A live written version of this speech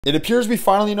It appears we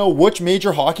finally know which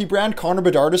major hockey brand Connor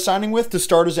Bedard is signing with to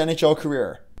start his NHL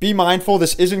career. Be mindful,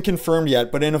 this isn't confirmed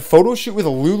yet, but in a photo shoot with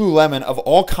Lululemon of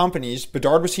all companies,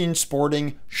 Bedard was seen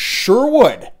sporting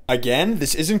Sherwood. Again,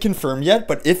 this isn't confirmed yet,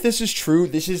 but if this is true,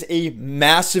 this is a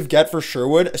massive get for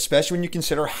Sherwood, especially when you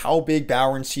consider how big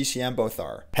Bauer and CCM both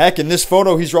are. Heck, in this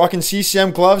photo, he's rocking CCM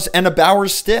gloves and a Bauer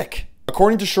stick.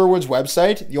 According to Sherwood's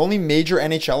website, the only major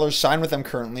NHLers signed with them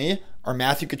currently are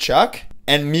Matthew Tkachuk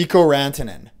and Mikko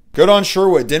Rantanen. Good on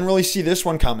Sherwood, didn't really see this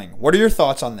one coming. What are your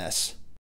thoughts on this?